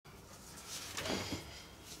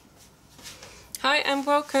Hi and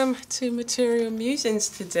welcome to Material Musings.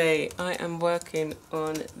 Today I am working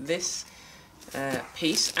on this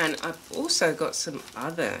piece, and I've also got some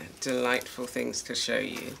other delightful things to show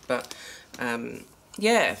you, but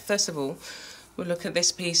yeah, first of all we'll look at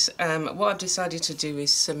this piece. What I've decided to do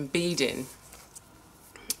is some beading,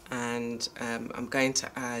 and I'm going to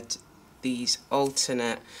add these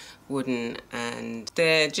alternate wooden, and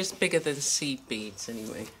they're just bigger than seed beads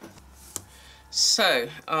anyway. So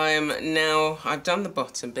I've done the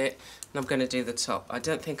bottom bit and I'm going to do the top. I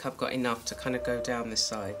don't think I've got enough to kind of go down the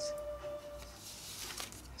sides.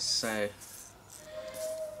 So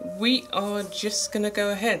we are just going to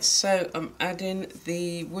go ahead. So I'm adding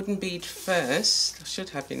the wooden bead first. I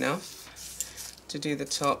should have enough to do the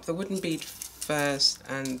top. The wooden bead first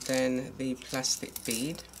and then the plastic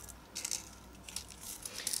bead.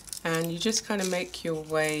 And you just kind of make your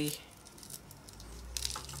way.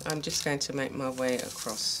 I'm just going to make my way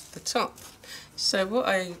across the top. So what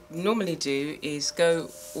I normally do is go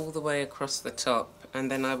all the way across the top, and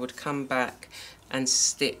then I would come back and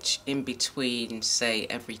stitch in between, say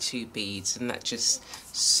every 2 beads, and that just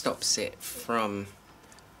stops it from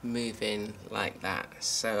moving like that.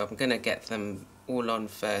 So I'm going to get them all on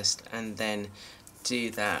first and then do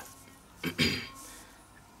that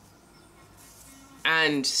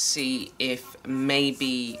and see if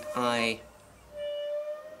maybe I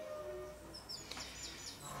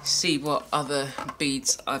see what other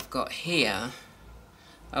beads I've got here.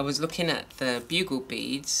 I was looking at the bugle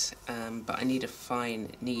beads, but I need a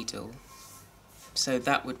fine needle, so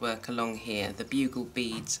that would work along here. The bugle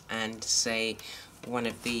beads and say one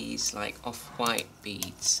of these like off-white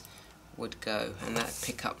beads would go, and that'd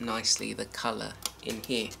pick up nicely the colour in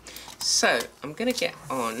here. So I'm going to get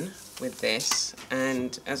on with this,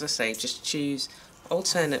 and as I say, just choose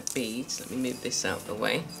alternate beads. Let me move this out of the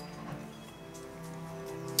way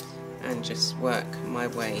and just work my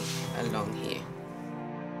way along here.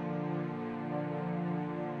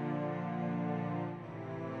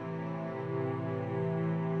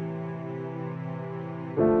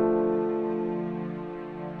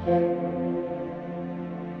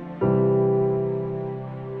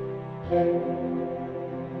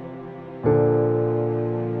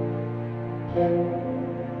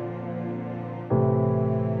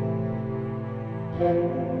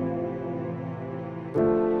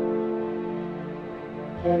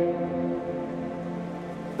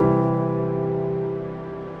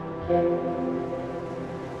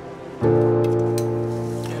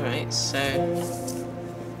 Alright, so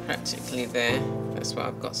practically there. That's what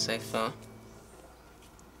I've got so far.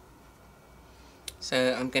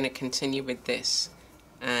 So I'm going to continue with this,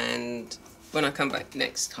 and when I come back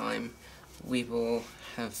next time we will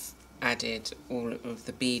have added all of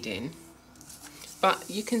the beading. But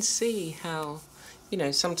you can see how, you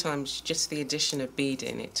know, sometimes just the addition of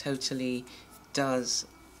beading, it totally does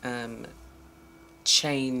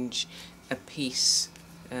change a piece,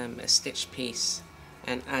 a stitch piece,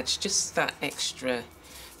 and adds just that extra,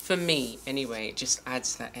 for me anyway, it just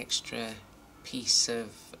adds that extra piece of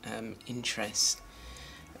interest.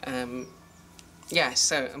 Yeah,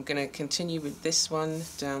 so I'm going to continue with this one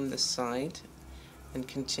down the side and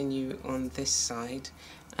continue on this side,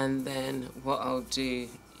 and then what I'll do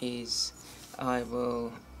is I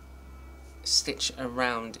will stitch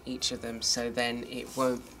around each of them, so then you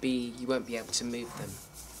won't be able to move them.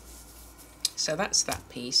 So that's that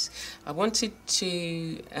piece. I wanted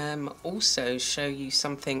to also show you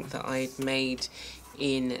something that I'd made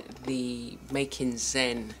in the Making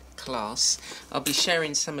Zen class. I'll be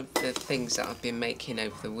sharing some of the things that I've been making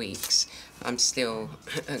over the weeks. I'm still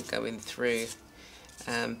going through,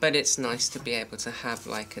 but it's nice to be able to have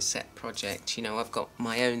like a set project. You know, I've got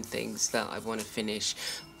my own things that I want to finish,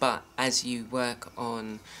 but as you work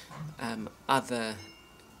on other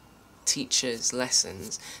teachers'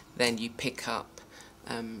 lessons, then you pick up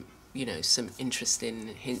you know, some interesting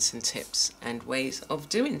hints and tips and ways of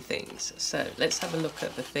doing things. So let's have a look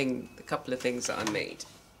at the couple of things that I made.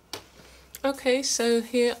 Okay, so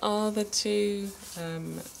here are the two,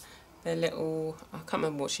 they're little, I can't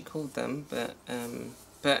remember what she called them,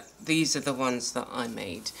 but these are the ones that I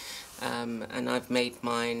made. And I've made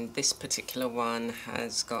mine. This particular one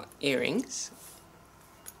has got earrings,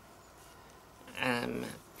 and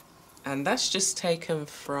that's just taken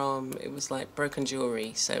from, it was like broken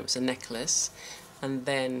jewellery, so it was a necklace, and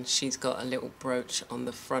then she's got a little brooch on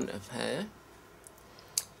the front of her.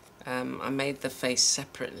 I made the face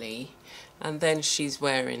separately, and then she's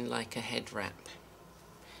wearing like a head wrap,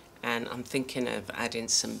 and I'm thinking of adding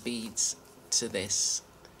some beads to this.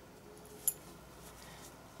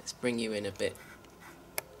 Let's bring you in a bit.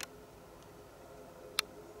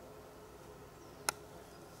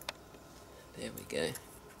 There we go.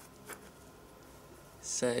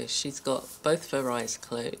 So she's got both of her eyes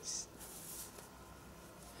closed,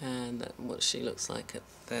 and what she looks like at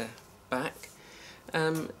the back.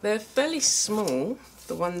 They're fairly small.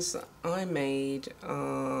 The ones that I made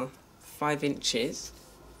are 5 inches.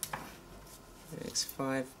 It's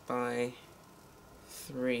 5 by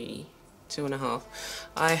 3, 2.5.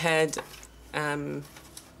 I had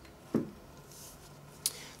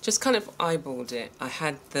just kind of eyeballed it. I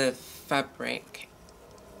had the fabric.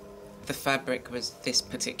 The fabric was this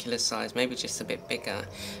particular size, maybe just a bit bigger,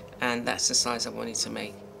 and that's the size I wanted to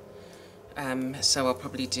make. So I'll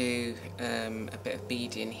probably do a bit of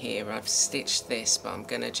beading here. I've stitched this, but I'm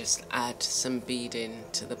going to just add some beading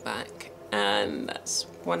to the back, and that's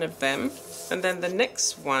one of them. And then the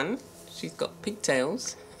next one, she's got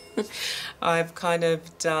pigtails. I've kind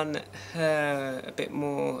of done her a bit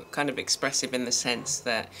more kind of expressive in the sense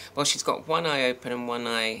that, well, she's got one eye open and one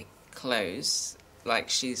eye closed, like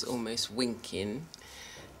she's almost winking,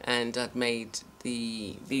 and I'd made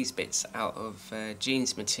these bits out of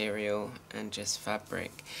jeans material and just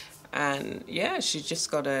fabric, and yeah, she's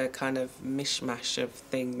just got a kind of mishmash of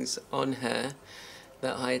things on her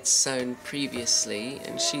that I had sewn previously,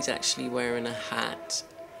 and she's actually wearing a hat.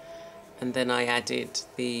 And then I added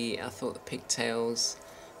I thought the pigtails,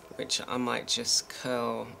 which I might just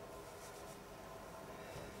curl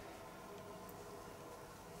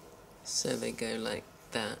so they go like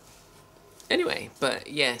that. Anyway,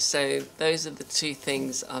 but yeah, so those are the 2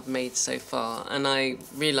 things I've made so far, and I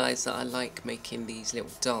realised that I like making these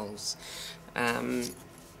little dolls.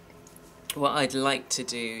 What I'd like to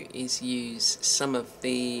do is use some of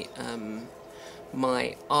the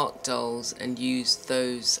my art dolls and use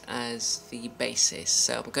those as the basis.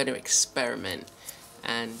 So I'm going to experiment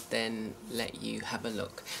and then let you have a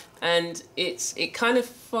look. And it kind of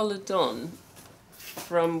followed on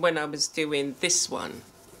from when I was doing this one.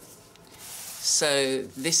 So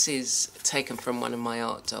this is taken from one of my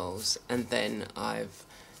art dolls, and then I've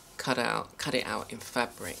cut it out in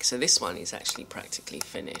fabric. So this one is actually practically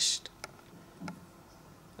finished.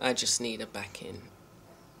 I just need a backing.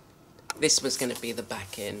 This was going to be the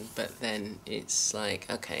back-in, but then it's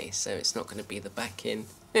like, okay, so it's not going to be the back-in.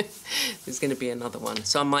 There's going to be another one.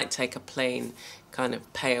 So I might take a plain kind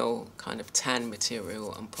of pale kind of tan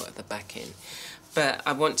material and put at the back-in. But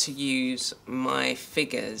I want to use my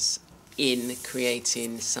figures in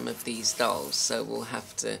creating some of these dolls. So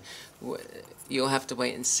you'll have to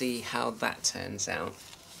wait and see how that turns out.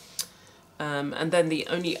 And then the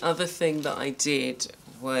only other thing that I did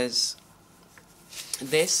was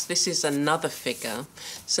this is another figure.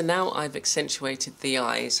 So now I've accentuated the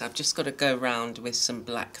eyes. I've just got to go around with some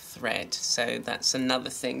black thread. So that's another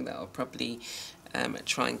thing that I'll probably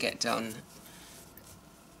try and get done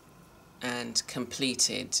and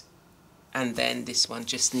completed. And then this one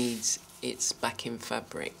just needs its backing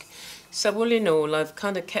fabric. So all in all, I've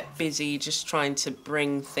kind of kept busy just trying to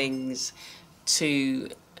bring things to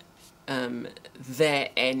their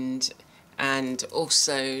end, and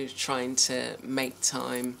also trying to make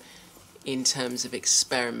time in terms of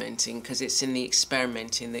experimenting, because it's in the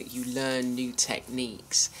experimenting that you learn new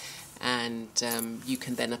techniques, and you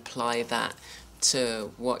can then apply that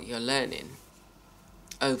to what you're learning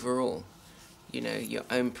overall, you know, your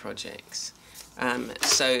own projects.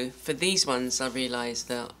 So for these ones, I realised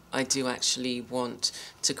that I do actually want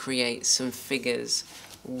to create some figures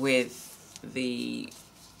with the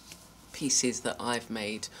pieces that I've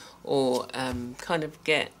made, or kind of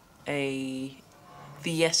get the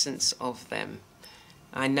essence of them.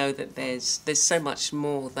 I know that there's so much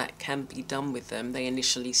more that can be done with them. They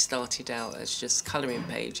initially started out as just colouring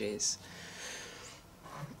pages,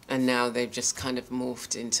 and now they've just kind of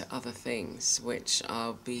morphed into other things, which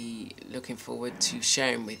I'll be looking forward to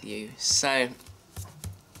sharing with you. So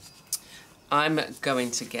I'm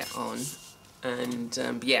going to get on,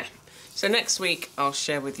 and yeah. So next week I'll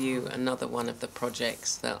share with you another one of the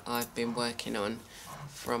projects that I've been working on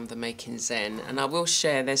from the Making Zen, and I will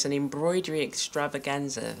share, there's an embroidery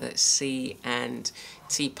extravaganza that C and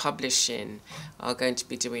T Publishing are going to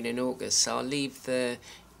be doing in August. So I'll leave the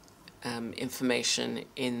information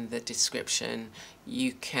in the description.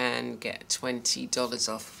 You can get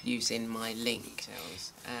 $20 off using my link.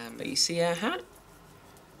 But you see her hat?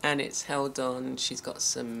 And it's held on, she's got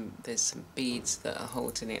there's some beads that are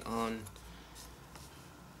holding it on.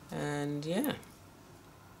 And yeah,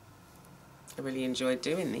 I really enjoyed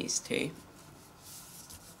doing these two.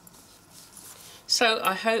 So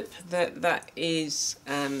I hope that that is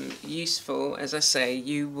useful. As I say,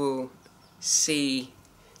 you will see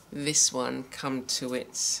this one come to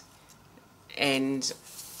its end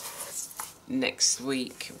next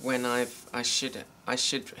week when I should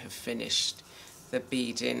have finished the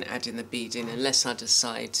beading, adding the beading, unless I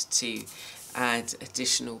decide to add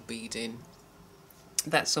additional beading.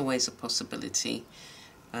 That's always a possibility.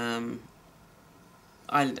 I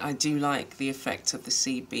do like the effect of the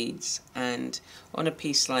seed beads, and on a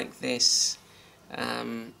piece like this,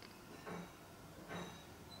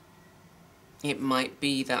 it might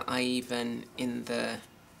be that I even in the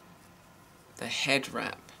head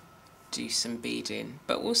wrap do some beading,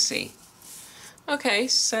 but we'll see. Okay,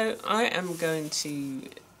 so I am going to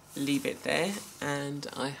leave it there, and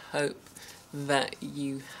I hope that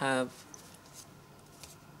you have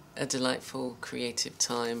a delightful creative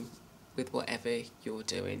time with whatever you're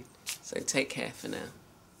doing. So take care for now.